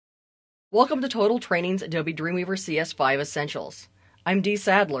Welcome to Total Training's Adobe Dreamweaver CS5 Essentials. I'm Dee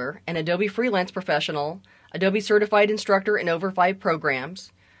Sadler, an Adobe freelance professional, Adobe certified instructor in over 5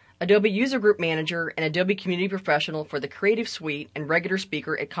 programs, Adobe user group manager, and Adobe community professional for the Creative Suite and regular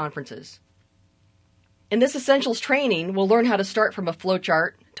speaker at conferences. In this Essentials training, we'll learn how to start from a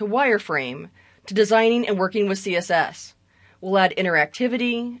flowchart to wireframe to designing and working with CSS. We'll add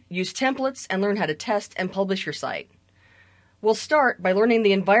interactivity, use templates, and learn how to test and publish your site. We'll start by learning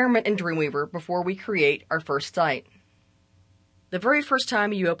the environment in Dreamweaver before we create our first site. The very first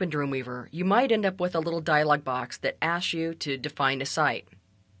time you open Dreamweaver, you might end up with a little dialog box that asks you to define a site.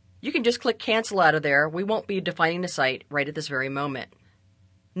 You can just click Cancel out of there. We won't be defining a site right at this very moment.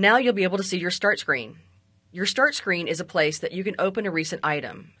 Now you'll be able to see your Start screen. Your Start screen is a place that you can open a recent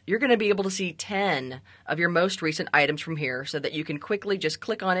item. You're going to be able to see 10 of your most recent items from here so that you can quickly just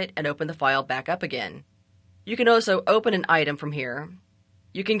click on it and open the file back up again. You can also open an item from here.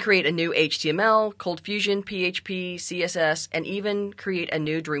 You can create a new HTML, Cold Fusion, PHP, CSS, and even create a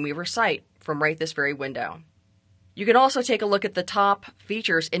new Dreamweaver site from right this very window. You can also take a look at the top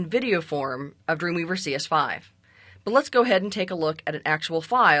features in video form of Dreamweaver CS5. But let's go ahead and take a look at an actual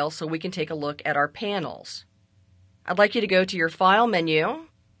file so we can take a look at our panels. I'd like you to go to your File menu.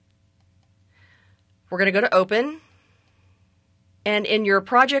 We're going to go to Open. And in your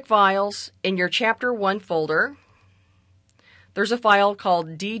project files, in your Chapter 1 folder, there's a file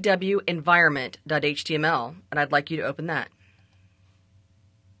called dwenvironment.html, and I'd like you to open that.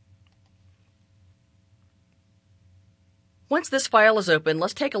 Once this file is open,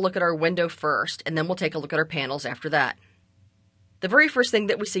 let's take a look at our window first, and then we'll take a look at our panels after that. The very first thing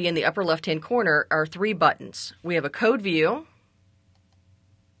that we see in the upper left-hand corner are 3 buttons. We have a code view,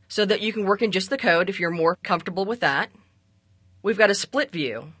 so that you can work in just the code if you're more comfortable with that. We've got a split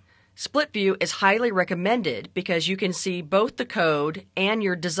view. Split view is highly recommended because you can see both the code and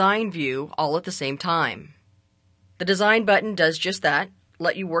your design view all at the same time. The design button does just that,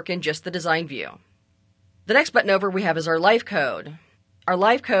 let you work in just the design view. The next button over we have is our live code. Our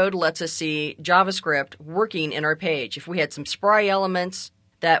live code lets us see JavaScript working in our page. If we had some spray elements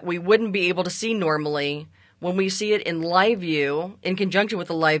that we wouldn't be able to see normally, when we see it in live view, in conjunction with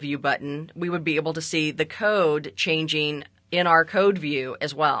the live view button, we would be able to see the code changing in our code view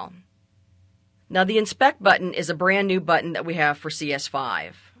as well. Now the Inspect button is a brand new button that we have for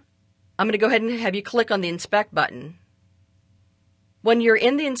CS5. I'm going to go ahead and have you click on the Inspect button. When you're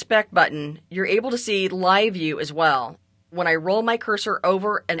in the Inspect button, you're able to see live view as well. When I roll my cursor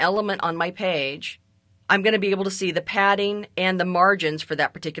over an element on my page, I'm going to be able to see the padding and the margins for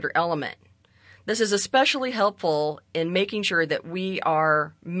that particular element. This is especially helpful in making sure that we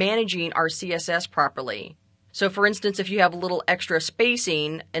are managing our CSS properly. So for instance, if you have a little extra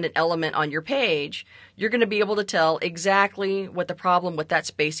spacing in an element on your page, you're going to be able to tell exactly what the problem with that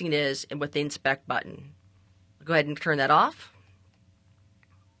spacing is and with the Inspect button. Go ahead and turn that off.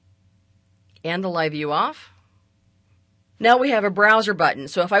 And the live view off. Now we have a browser button.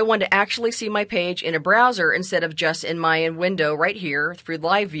 So if I want to actually see my page in a browser instead of just in my window right here through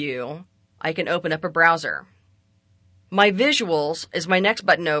live view, I can open up a browser. My visuals is my next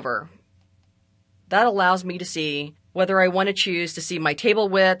button over. That allows me to see whether I want to choose to see my table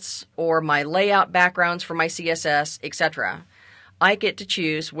widths or my layout backgrounds for my CSS, etc. I get to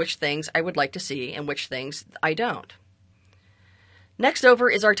choose which things I would like to see and which things I don't. Next over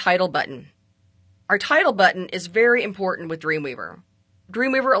is our title button. Our title button is very important with Dreamweaver.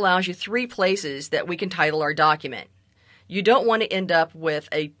 Dreamweaver allows you 3 places that we can title our document. You don't want to end up with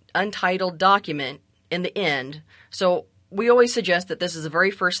an untitled document in the end, so we always suggest that this is the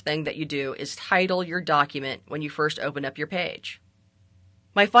very first thing that you do is title your document when you first open up your page.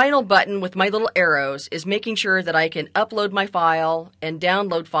 My final button with my little arrows is making sure that I can upload my file and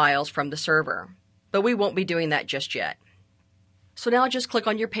download files from the server, but we won't be doing that just yet. So now just click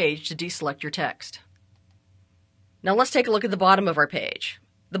on your page to deselect your text. Now let's take a look at the bottom of our page.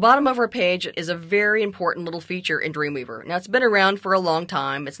 The bottom of our page is a very important little feature in Dreamweaver. Now it's been around for a long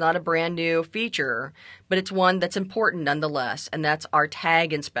time. It's not a brand new feature, but it's one that's important nonetheless, and that's our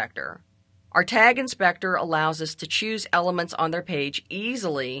tag inspector. Our tag inspector allows us to choose elements on their page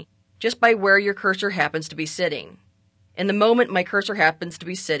easily just by where your cursor happens to be sitting. In the moment, my cursor happens to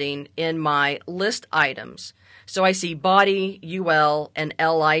be sitting in my list items. So I see body, UL, and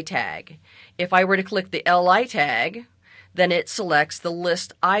LI tag. If I were to click the LI tag, then it selects the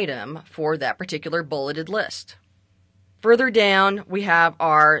list item for that particular bulleted list. Further down, we have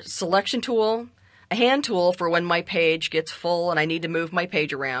our selection tool, a hand tool for when my page gets full and I need to move my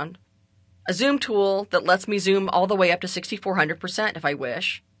page around, a zoom tool that lets me zoom all the way up to 6400% if I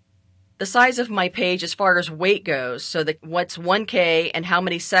wish, the size of my page as far as weight goes, so that what's 1K and how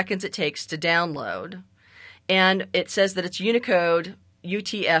many seconds it takes to download. And it says that it's Unicode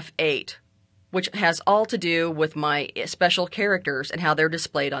UTF-8, which has all to do with my special characters and how they're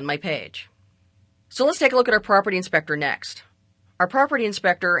displayed on my page. So let's take a look at our Property Inspector next. Our Property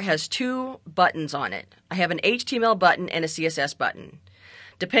Inspector has two buttons on it. I have an HTML button and a CSS button.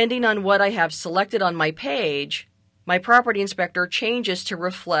 Depending on what I have selected on my page, my Property Inspector changes to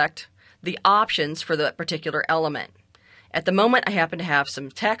reflect the options for that particular element. At the moment, I happen to have some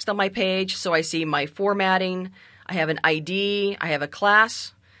text on my page, so I see my formatting, I have an ID, I have a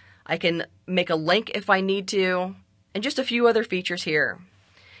class, I can make a link if I need to, and just a few other features here.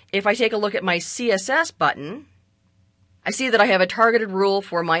 If I take a look at my CSS button, I see that I have a targeted rule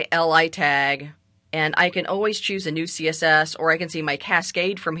for my LI tag, and I can always choose a new CSS, or I can see my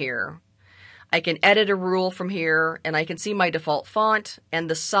cascade from here. I can edit a rule from here, and I can see my default font and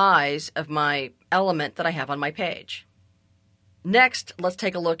the size of my element that I have on my page. Next, let's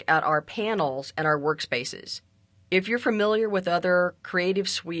take a look at our panels and our workspaces. If you're familiar with other Creative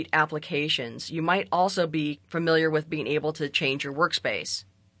Suite applications, you might also be familiar with being able to change your workspace.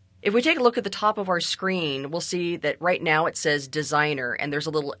 If we take a look at the top of our screen, we'll see that right now it says Designer, and there's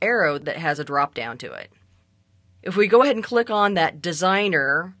a little arrow that has a drop down to it. If we go ahead and click on that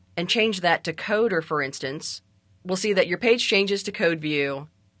Designer and change that to Coder, for instance, we'll see that your page changes to Code View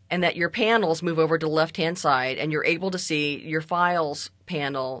and that your panels move over to the left-hand side, and you're able to see your Files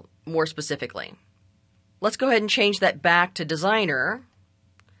panel more specifically. Let's go ahead and change that back to Designer,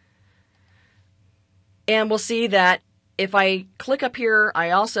 and we'll see that if I click up here,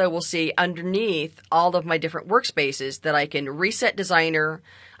 I also will see underneath all of my different workspaces that I can reset Designer,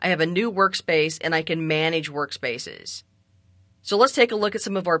 I have a new workspace, and I can manage workspaces. So let's take a look at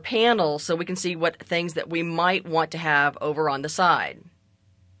some of our panels so we can see what things that we might want to have over on the side.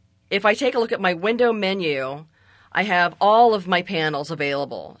 If I take a look at my window menu, I have all of my panels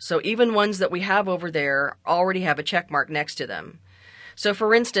available. So even ones that we have over there already have a check mark next to them. So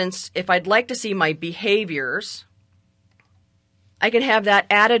for instance, if I'd like to see my behaviors, I can have that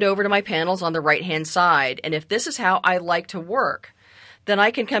added over to my panels on the right-hand side. And if this is how I like to work, then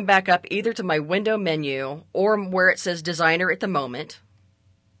I can come back up either to my window menu or where it says Designer at the moment.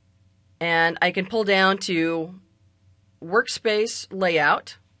 And I can pull down to Workspace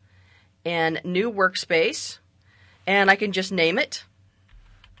Layout and New Workspace. And I can just name it.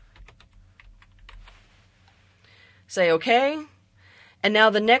 Say OK. And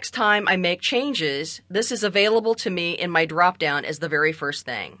now the next time I make changes, this is available to me in my drop-down as the very first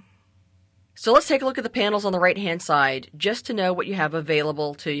thing. So let's take a look at the panels on the right-hand side just to know what you have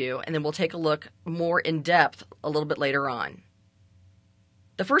available to you, and then we'll take a look more in depth a little bit later on.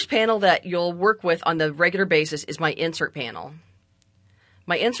 The first panel that you'll work with on the regular basis is my Insert panel.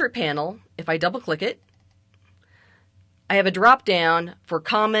 My Insert panel, if I double-click it, I have a drop-down for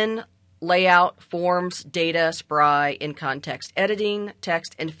Common, Layout, Forms, Data, Spry, In-Context Editing,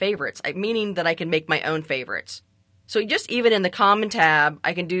 Text, and Favorites, meaning that I can make my own favorites. So just even in the Common tab,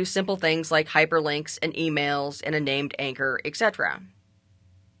 I can do simple things like hyperlinks and emails and a named anchor, etc.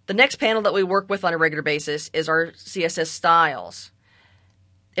 The next panel that we work with on a regular basis is our CSS styles.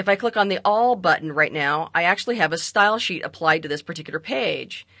 If I click on the All button right now, I actually have a style sheet applied to this particular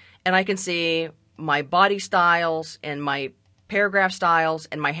page, and I can see my body styles and my paragraph styles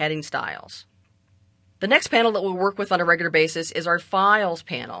and my heading styles. The next panel that we'll work with on a regular basis is our Files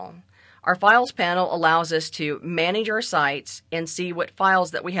panel. Our Files panel allows us to manage our sites and see what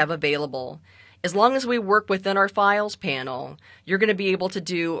files that we have available. As long as we work within our Files panel, you're going to be able to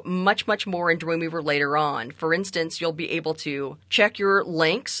do much more in Dreamweaver later on. For instance, you'll be able to check your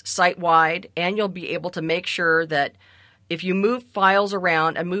links site-wide, and you'll be able to make sure that if you move files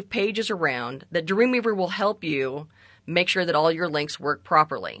around and move pages around, that Dreamweaver will help you make sure that all your links work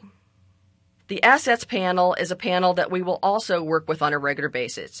properly. The Assets panel is a panel that we will also work with on a regular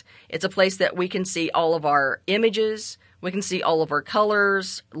basis. It's a place that we can see all of our images, we can see all of our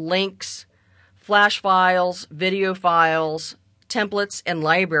colors, links, flash files, video files, templates, and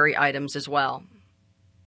library items as well.